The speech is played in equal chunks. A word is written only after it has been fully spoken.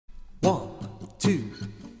2,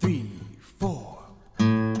 3, 4.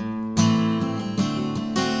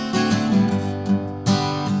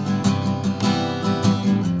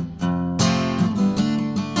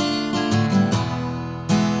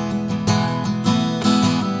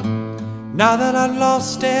 Now that I've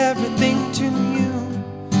lost everything to you,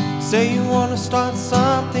 say you wanna start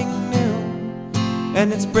something new,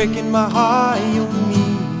 and it's breaking my heart you're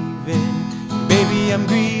leaving. Baby, I'm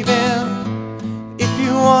grieving. If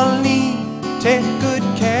you wanna leave, take good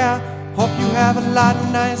care. Hope you have a lot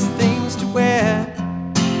of nice things to wear,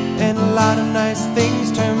 and a lot of nice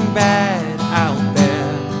things turn bad out there.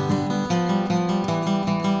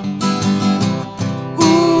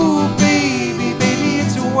 Ooh, baby, baby,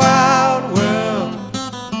 it's a wild world.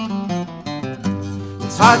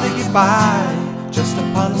 It's hard to get by just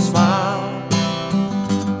upon a smile.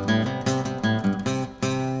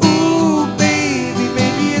 Ooh, baby,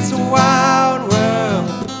 baby, it's a wild world.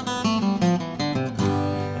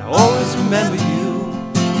 And I always remember you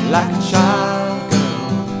like a child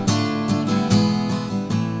girl.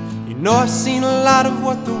 You know I've seen a lot of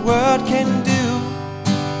what the world can do,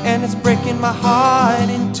 and it's breaking my heart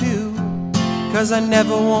in two, 'cause I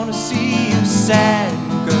never wanna see you sad,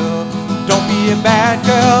 girl. Don't be a bad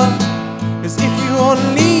girl, 'cause if you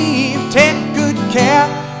wanna leave, take good care.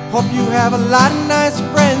 Hope you have a lot of nice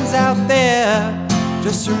friends out there.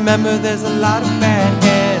 Just remember there's a lot of bad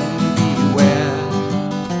and beware.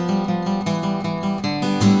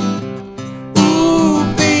 Ooh,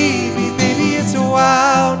 baby, baby, it's a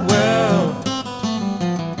wild world.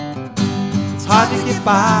 It's hard to get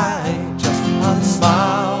by just upon a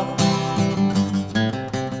smile.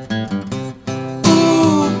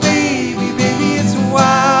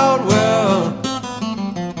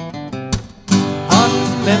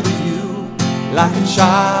 Like a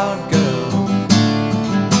child girl.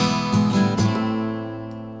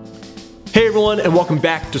 Hey everyone, and welcome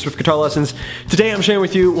back to Swift Guitar Lessons. Today I'm sharing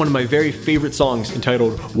with you one of my very favorite songs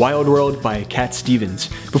entitled Wild World by Cat Stevens.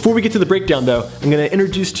 Before we get to the breakdown though, I'm going to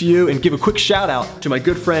introduce to you and give a quick shout out to my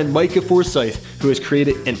good friend Micah Forsyth, who has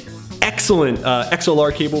created an excellent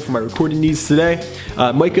XLR cable for my recording needs today.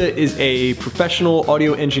 Micah is a professional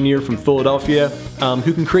audio engineer from Philadelphia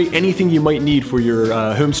who can create anything you might need for your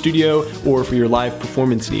home studio or for your live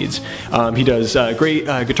performance needs. He does great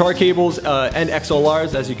guitar cables and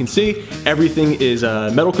XLRs, as you can see. Everything is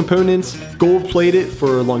metal components, gold plated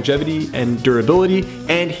for longevity and durability,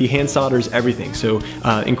 and he hand solders everything. So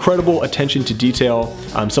incredible attention to detail,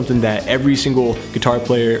 something that every single guitar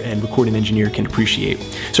player and recording engineer can appreciate.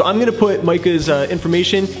 So I'm going to put Micah's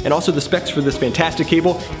information and also the specs for this fantastic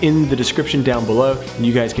cable in the description down below, and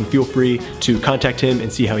you guys can feel free to contact him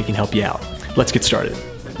and see how he can help you out. Let's get started.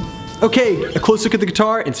 Okay, a close look at the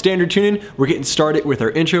guitar in standard tuning. We're getting started with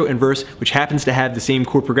our intro and verse, which happens to have the same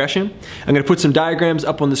chord progression. I'm going to put some diagrams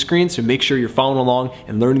up on the screen, so make sure you're following along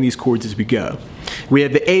and learning these chords as we go. We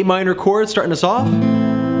have the A minor chord starting us off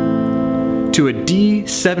to a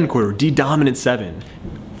D7 chord, or D dominant 7.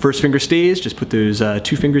 First finger stays, just put those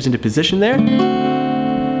two fingers into position there.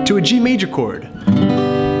 To a G major chord.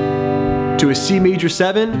 To a C major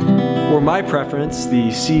 7, or my preference, the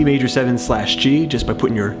C major 7/G, just by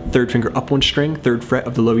putting your third finger up one string, third fret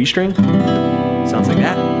of the low E string. Sounds like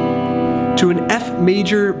that. To an F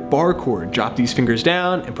major bar chord, drop these fingers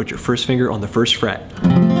down and put your first finger on the first fret.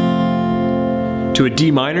 To a D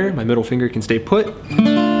minor, my middle finger can stay put.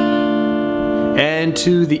 And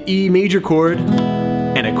to the E major chord,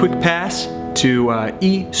 and a quick pass to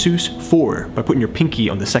E sus 4 by putting your pinky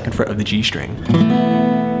on the second fret of the G string.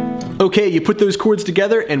 Okay, you put those chords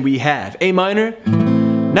together and we have A minor.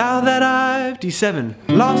 Now that I've D7,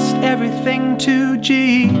 lost everything to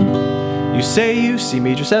G. You say you C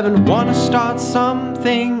major 7, wanna start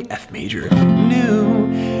something F major new.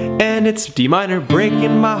 And it's D minor,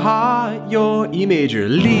 breaking my heart, you're E major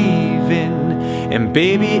leaving. And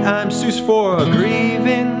baby, I'm sus 4,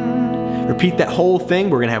 grieving. Repeat that whole thing.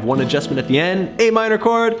 We're gonna have one adjustment at the end. A minor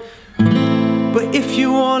chord. But if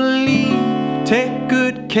you wanna leave, take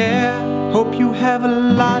good care. Hope you have a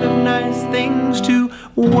lot of nice things to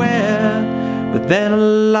wear. But then a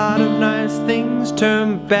lot of nice things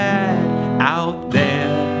turn bad out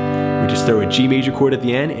there. We just throw a G major chord at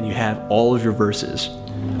the end and you have all of your verses.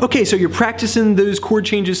 Okay, so you're practicing those chord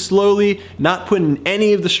changes slowly, not putting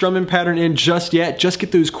any of the strumming pattern in just yet. Just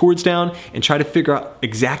get those chords down and try to figure out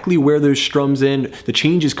exactly where those strums the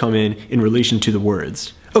changes come in relation to the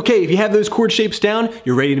words. Okay, if you have those chord shapes down,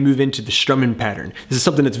 you're ready to move into the strumming pattern. This is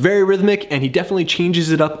something that's very rhythmic, and he definitely changes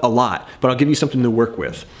it up a lot, but I'll give you something to work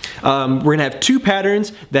with. We're gonna have two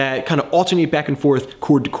patterns that kind of alternate back and forth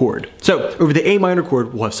chord to chord. So over the A minor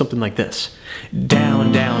chord, we'll have something like this.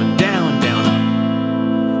 Down, down, down, down.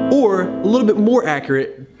 Or, a little bit more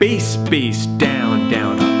accurate, bass, bass, down,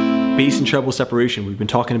 down, up. Bass and treble separation, we've been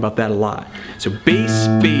talking about that a lot. So bass,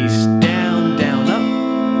 bass, down,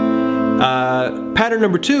 down, up. Pattern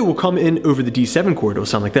number 2 will come in over the D7 chord. It will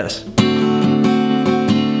sound like this.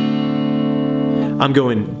 I'm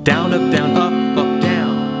going down, up, down.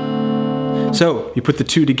 So you put the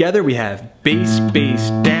 2 together, we have bass,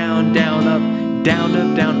 bass, down, down, up, down,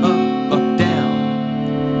 up, down, up, down.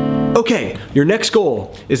 Okay, your next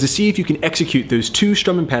goal is to see if you can execute those 2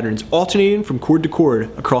 strumming patterns alternating from chord to chord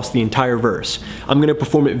across the entire verse. I'm going to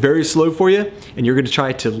perform it very slow for you, and you're going to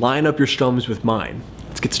try to line up your strums with mine.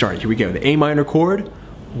 Let's get started. Here we go. The A minor chord.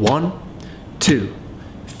 1, 2,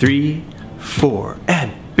 3, 4,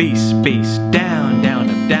 and bass, bass, down, down,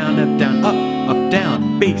 up, down, up, down, up,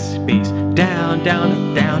 down, bass, bass, down, down,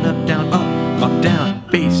 up, down, up, down, up, down,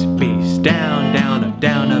 bass, bass, down, down, up,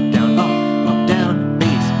 down, up, down, up, down,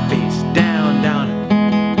 bass, bass, down, down.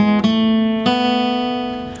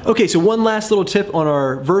 Okay, so one last little tip on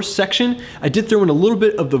our verse section. I did throw in a little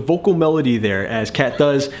bit of the vocal melody there, as Kat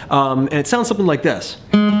does, and it sounds something like this.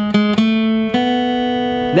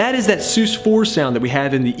 That is that sus-4 sound that we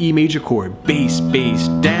have in the E major chord. Bass, bass,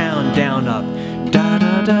 down, down, up, da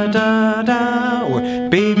da da da da, or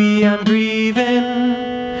baby I'm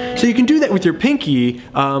grieving. So you can do that with your pinky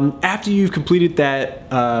after you've completed that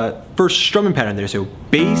first strumming pattern there. So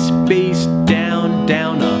bass, bass, down,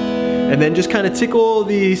 down, up, and then just kind of tickle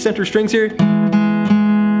the center strings here.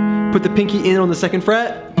 Put the pinky in on the 2nd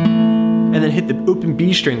fret, and then hit the open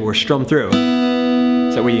B string or strum through.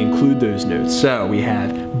 So that way you include those notes. So we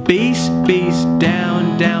have bass, bass,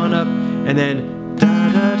 down, down, up, and then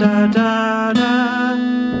da da da da da.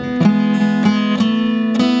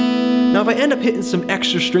 Now if I end up hitting some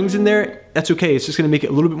extra strings in there, that's okay. It's just going to make it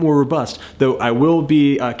a little bit more robust, though I will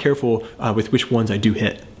be careful with which ones I do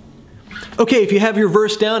hit. Okay, if you have your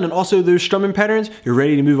verse down and also those strumming patterns, you're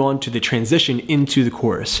ready to move on to the transition into the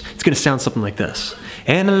chorus. It's going to sound something like this.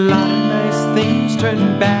 And a lot of nice things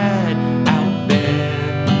turn bad out there.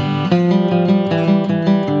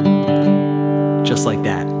 Just like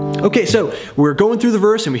that. Okay, so we're going through the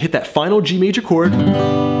verse and we hit that final G major chord.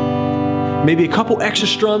 Maybe a couple extra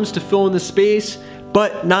strums to fill in the space,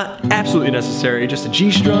 but not absolutely necessary, just a G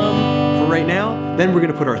strum for right now. Then we're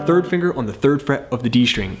gonna put our 3rd finger on the 3rd fret of the D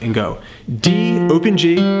string and go D, open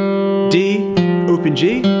G, D, open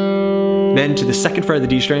G, then to the 2nd fret of the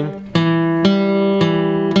D string,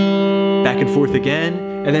 back and forth again,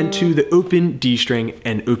 and then to the open D string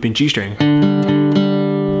and open G string.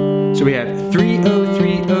 So we have 3-0,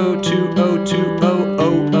 3-0, 2-0, 2-0,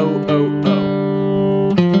 0-0, 0-0.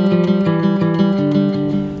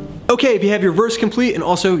 Okay, if you have your verse complete and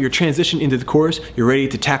also your transition into the chorus, you're ready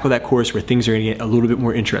to tackle that chorus where things are going to get a little bit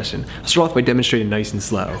more interesting. I'll start off by demonstrating nice and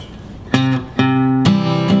slow.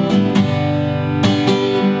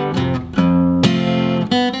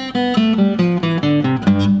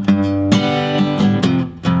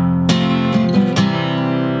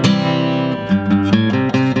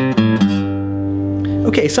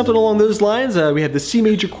 Okay, something along those lines. We have the C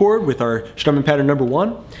major chord with our strumming pattern number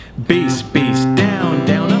 1. Bass, bass, down,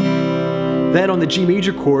 down, up. Then on the G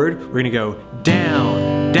major chord, we're gonna go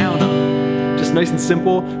down, down, up. Just nice and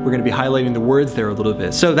simple. We're gonna be highlighting the words there a little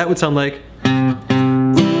bit. So that would sound like,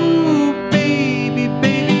 ooh, baby,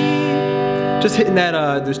 baby. Just hitting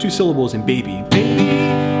that, those 2 syllables in baby. Baby,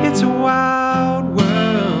 it's a wild world.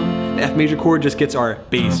 The F major chord just gets our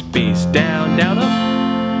bass, bass, down, down, up.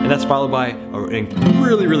 And that's followed by a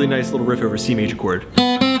really, really nice little riff over C major chord.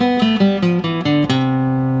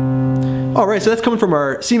 Alright, so that's coming from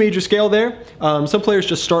our C major scale there. Some players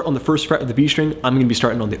just start on the 1st fret of the B string. I'm going to be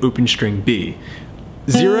starting on the open string B.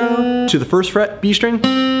 0 to the 1st fret B string,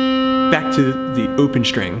 back to the open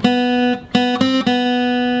string.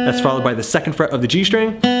 That's followed by the 2nd fret of the G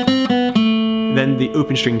string, then the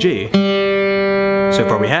open string G. So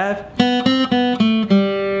far we have.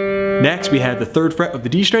 Next, we have the 3rd fret of the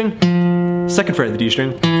D string, 2nd fret of the D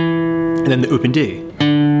string, and then the open D.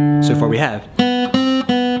 So far we have.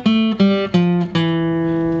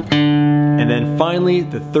 And then finally,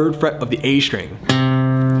 the 3rd fret of the A string.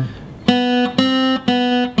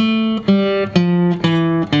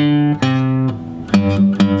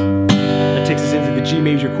 That takes us into the G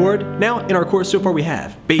major chord. Now, in our chorus so far we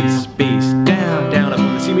have bass, bass, down, down, up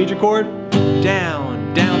on the C major chord,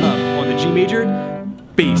 down, down, up on the G major,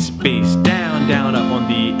 bass, bass, down, down, up on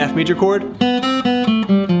the F major chord.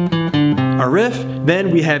 Our riff, then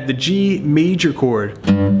we have the G major chord.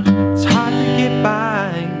 It's hard to get by.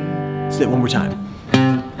 Let's do it one more time.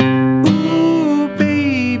 Ooh,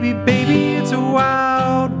 baby, baby, it's a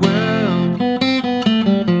wild world.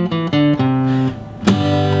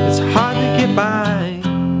 It's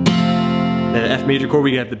major chord,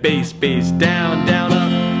 we have the bass, bass, down, down,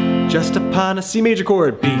 up. Just upon a C major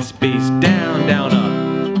chord, bass, bass, down, down,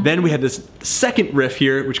 up. Then we have this second riff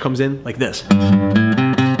here, which comes in like this. 3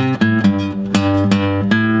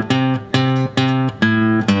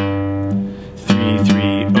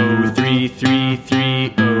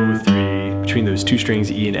 3 0 3 between those two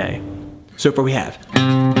strings E and A. So far we have.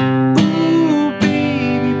 Ooh,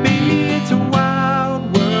 baby, baby, it's a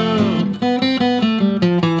wild world.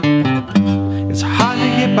 It's hard to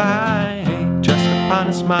get by just upon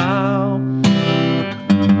a smile.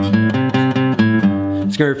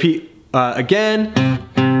 It's gonna repeat again.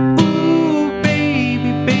 Ooh,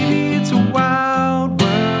 baby, baby, it's a wild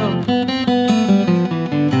world.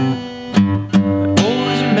 I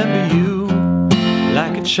always remember you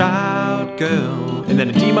like a child girl. And then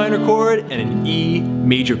a D minor chord and an E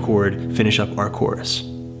major chord finish up our chorus.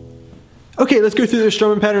 Okay, let's go through those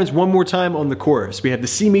strumming patterns one more time on the chorus. We have the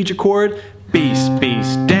C major chord, bass,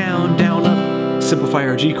 bass, down, down, up. Simplify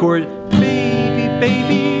our G chord, Baby,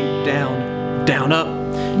 baby, down, down, up.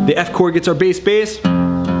 The F chord gets our bass, bass.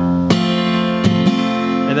 And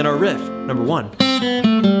then our riff, number 1.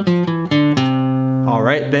 All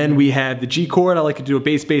right, then we have the G chord. I like to do a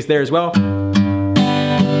bass, bass there as well. To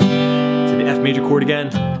the F major chord again.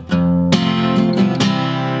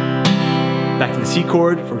 Back to the C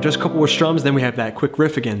chord for just a couple more strums, then we have that quick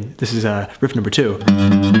riff again. This is riff number 2.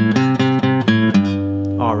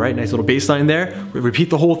 All right, nice little bass line there. We repeat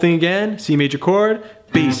the whole thing again. C major chord,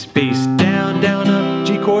 bass, bass, down, down, up,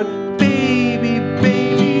 G chord. baby,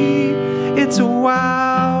 baby, it's a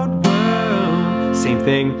wild world. Same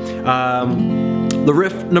thing. The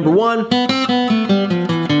riff number 1.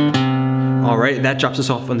 All right, that drops us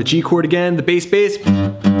off on the G chord again, the bass, bass.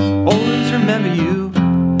 Always remember you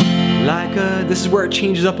like a... This is where it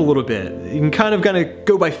changes up a little bit. You can kind of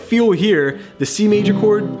go by feel here. The C major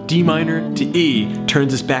chord, D minor to E,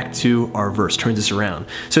 turns us back to our verse, turns us around.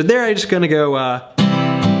 So there I'm just gonna go,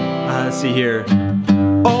 let's see here.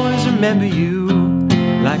 Always remember you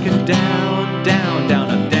like a down, down, down,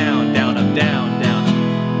 up, down, down, up, down,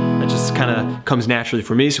 down. That just kind of comes naturally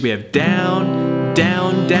for me. So we have down,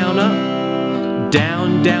 down, down, up,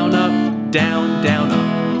 down, down, up, down, down,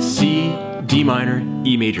 up. C, D minor,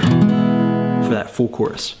 E major for that full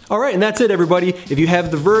chorus. All right, and that's it, everybody. If you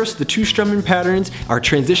have the verse, the 2 strumming patterns, our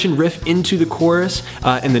transition riff into the chorus,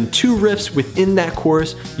 and then 2 riffs within that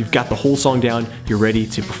chorus, you've got the whole song down. You're ready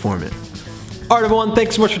to perform it. All right, everyone,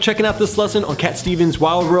 thanks so much for checking out this lesson on Cat Stevens'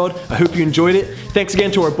 Wild World. I hope you enjoyed it. Thanks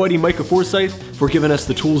again to our buddy Micah Forsyth for giving us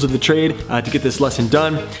the tools of the trade to get this lesson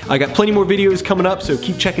done. I got plenty more videos coming up, so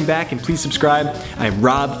keep checking back and please subscribe. I am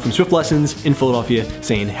Rob from Swift Lessons in Philadelphia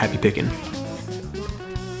saying happy picking.